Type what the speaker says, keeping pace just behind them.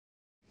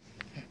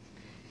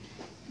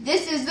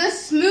This is the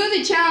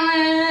smoothie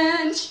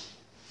challenge.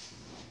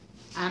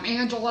 I'm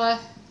Angela.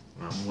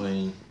 I'm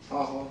Wayne.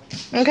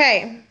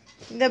 Okay,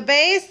 the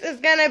base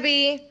is gonna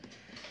be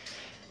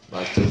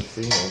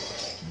Lactose-free milk.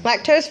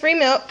 lactose-free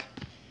milk.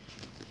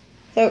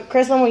 So,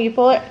 Kristen, will you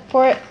pour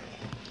it?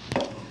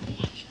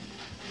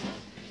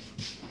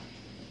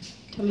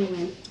 Tell me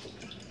when.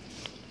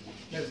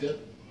 That's good.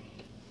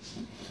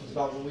 That's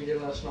about what we did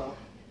last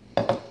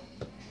night.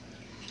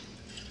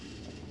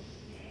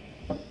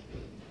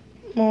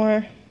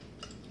 More.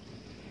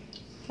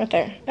 Right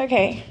there.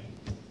 Okay.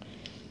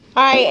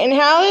 Alright, and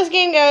how this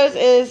game goes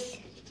is,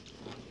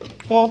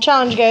 well,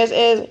 challenge goes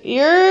is,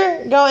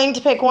 you're going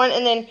to pick one,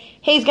 and then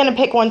he's going to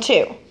pick one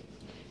too.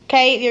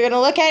 Okay, you're going to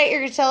look at it, you're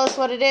going to tell us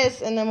what it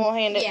is, and then we'll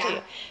hand it to you.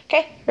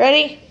 Okay,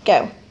 ready?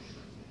 Go.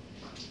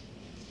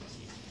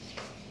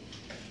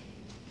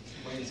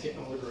 Wayne's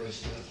getting all the rest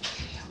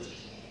stuff.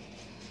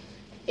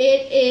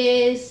 It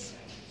is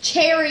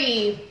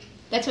cherry.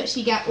 That's what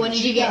she got. What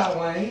did you get?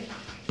 Wayne?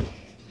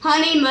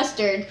 Honey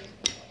mustard.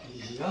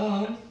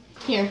 Yum.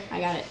 Here, I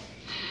got it.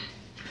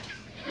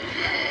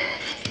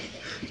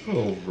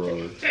 Oh,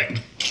 brother.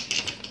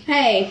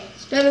 Hey,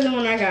 it's better than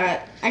what I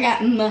got. I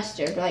got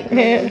mustard, like,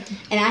 and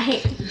I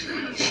hate.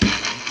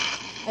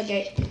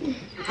 Okay,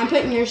 I'm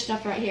putting your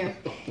stuff right here.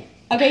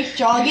 Okay,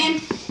 draw again.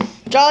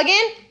 Draw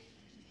again?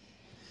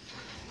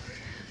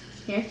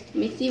 Here, let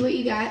me see what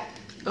you got.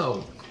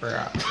 Oh,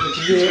 crap.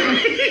 What'd you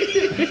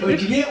get?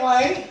 What'd you get,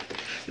 Wayne?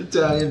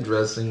 Italian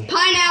dressing.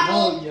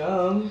 Pineapple. Oh,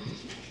 yum.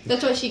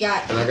 That's what she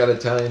got. And I got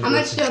Italian How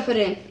much dressing. do I put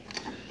in?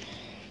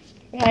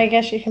 I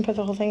guess you can put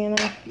the whole thing in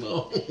there.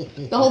 No.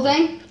 The whole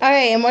thing?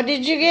 Okay, and what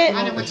did you get?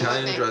 I didn't put the whole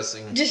Italian thing.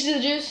 dressing. Just the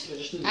juice?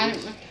 I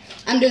didn't.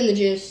 I'm doing the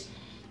juice.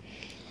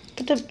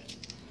 Put the,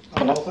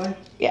 The whole thing?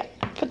 yeah,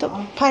 put the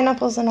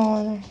pineapples and all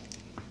in there.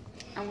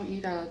 I won't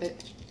eat all of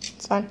it.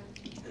 It's fine.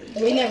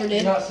 We never You're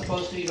did. not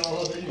supposed to eat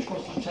all of it. You're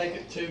supposed to take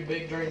it 2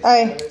 big drinks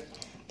Hey. of it.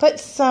 Put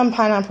some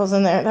pineapples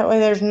in there. That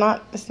way it's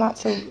not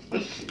so...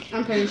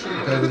 I'm pretty sure.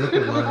 Okay, look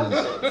at mine.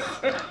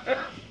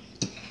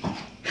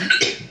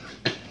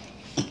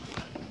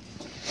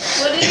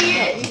 What did you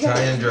get?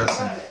 Italian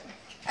dressing.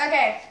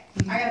 Okay,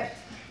 I got it.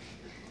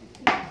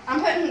 I'm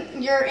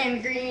putting your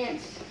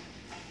ingredients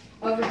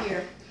over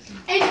here.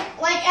 And,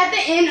 like, at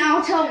the end,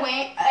 I'll tell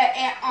Wayne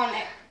on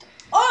it.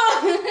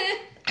 Oh!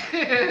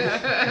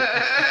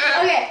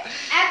 Okay,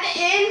 at the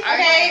end.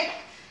 Okay,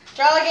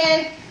 draw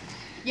again.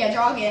 Yeah,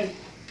 draw again.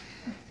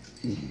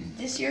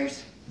 This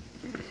yours?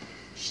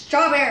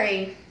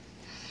 Strawberry.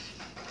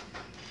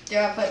 Do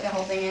I put the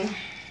whole thing in?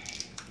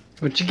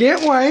 What'd you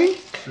get, Wayne?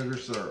 Sugar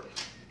syrup.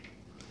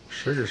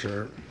 Sugar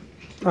syrup.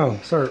 Oh,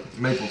 syrup.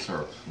 Maple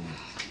syrup.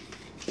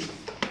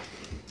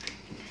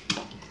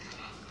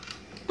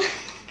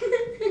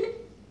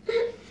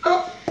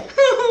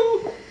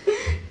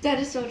 That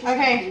is so true.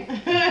 Okay.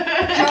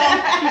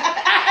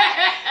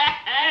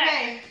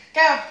 Okay,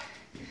 go.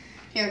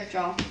 Here,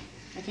 draw.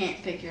 I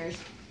can't pick yours.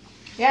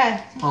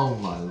 Yeah. Oh,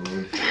 my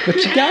Lord. What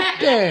you got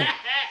there?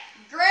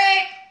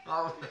 Grape!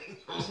 Oh,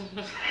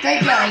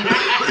 Grape jelly.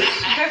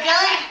 Grape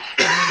jelly?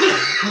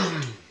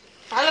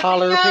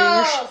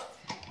 Jalapenos.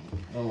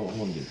 I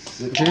want to get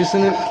sick. Juice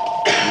in it.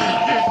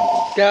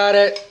 Got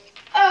it.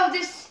 Oh,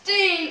 this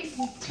stinks.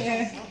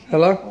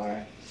 Hello?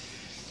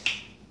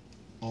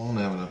 I don't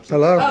have enough.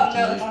 Hello? Oh,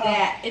 no, it's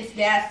that. It's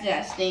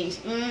that stinks.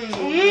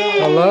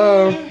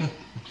 Hello?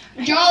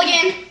 Draw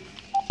again.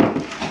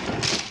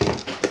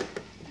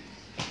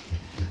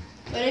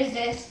 What is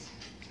this?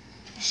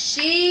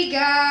 She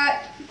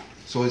got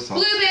Soy sauce.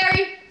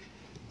 blueberry.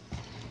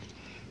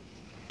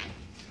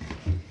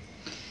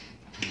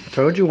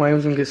 Told you Wayne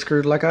was gonna get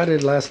screwed like I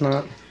did last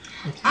night.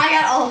 I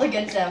got all the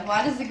good stuff.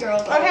 Why does the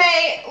girls?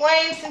 Okay,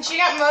 Wayne, since you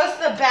got most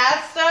of the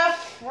bad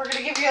stuff, we're going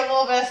to give you a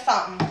little bit of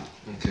something.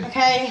 Okay.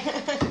 Okay?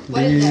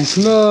 What is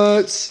These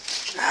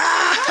nuts.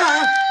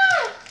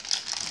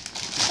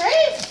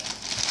 Grapes.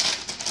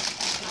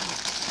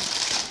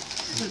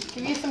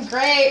 Give you some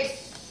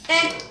grapes.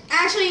 And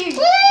actually,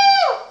 Woo!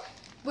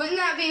 wouldn't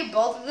that be if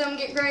both of them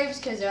get grapes?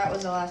 Because that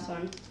was the last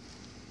one.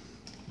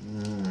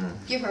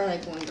 Give her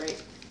like one grape.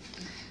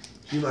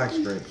 She likes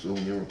grapes, so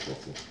we'll give her a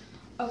couple.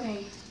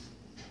 Okay.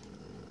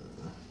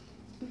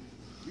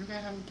 You gonna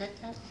help me drink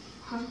that?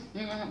 Huh?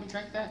 You gonna help me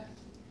drink that?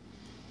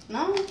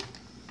 No.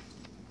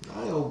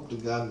 I hope to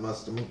God my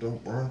stomach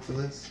don't burn for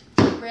this.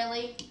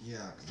 Really?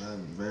 Yeah, because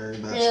I'm very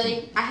bad.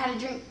 Really? I had to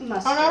drink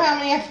mustard. I don't know how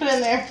many I put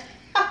in there.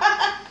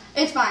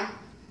 It's fine.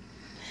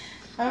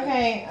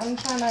 Okay, I'm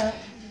trying to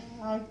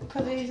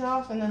put these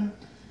off, and then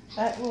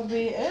that will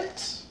be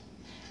it.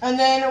 And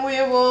then we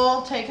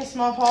will take a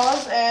small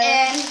pause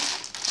And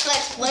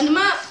let's blend them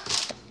up.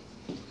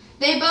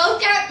 They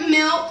both got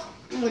milk,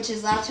 which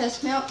is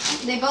lactose milk.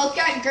 They both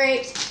got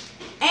grapes.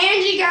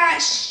 Angie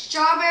got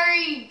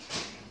strawberry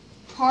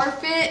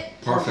parfait,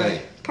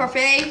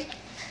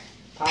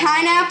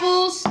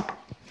 pineapples,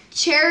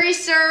 cherry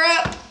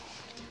syrup,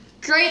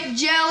 grape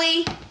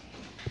jelly,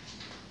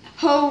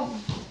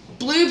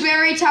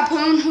 blueberry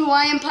tapoon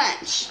Hawaiian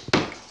punch.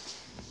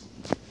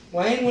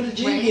 Wayne, what did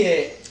you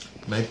get?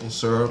 maple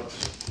syrup,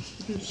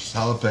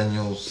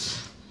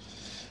 jalapenos,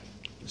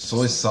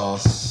 soy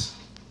sauce,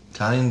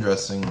 cayenne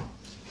dressing,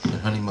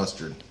 and honey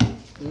mustard.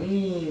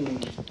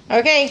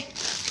 Okay.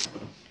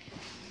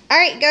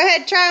 Alright, go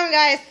ahead, try them,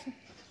 guys.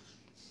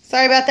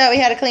 Sorry about that, we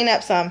had to clean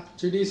up some.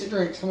 2 decent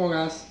drinks. Come on,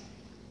 guys.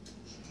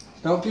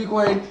 Don't puke,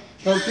 Wayne.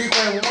 Don't puke,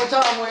 Wayne. One more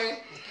time, Wayne.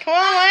 Come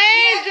on,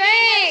 Wayne,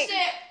 drink!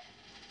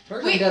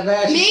 First Wait, got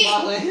bad. She's me?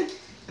 smiling.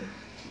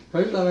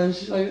 First time,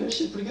 she's like, this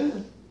shit's pretty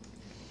good.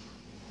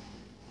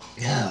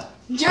 Yeah.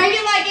 Drink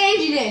it like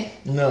Angie did.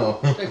 No.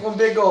 Take one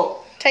big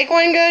gulp. Take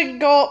one good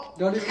gulp.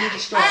 Don't even need the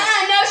straw.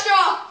 No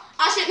straw.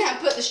 I shouldn't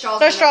have put the straws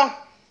No in straw.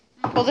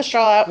 Pull the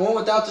straw out. One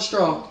without the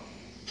straw.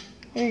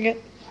 You're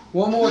good.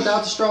 One more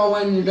without the straw,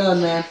 Wayne, and you're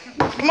done, man.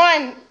 Come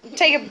on,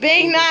 take a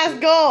big, nice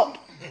gulp.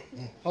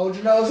 Hold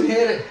your nose and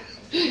hit it.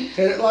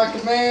 Hit it like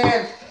a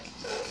man.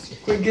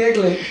 Quit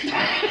giggling.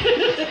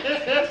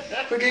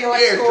 Quit giggling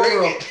like a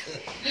squirrel.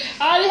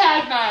 I already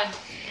had mine.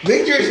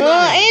 Victory's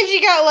Well, mine. Angie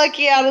got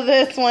lucky out of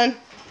this one.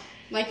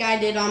 Like I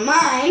did on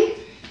mine.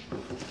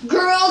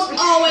 Girls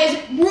always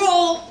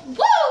roll.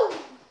 Woo!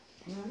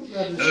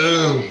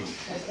 Ooh.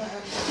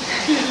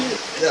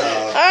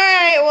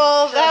 Alright,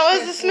 well, that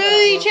was the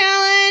smoothie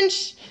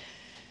challenge.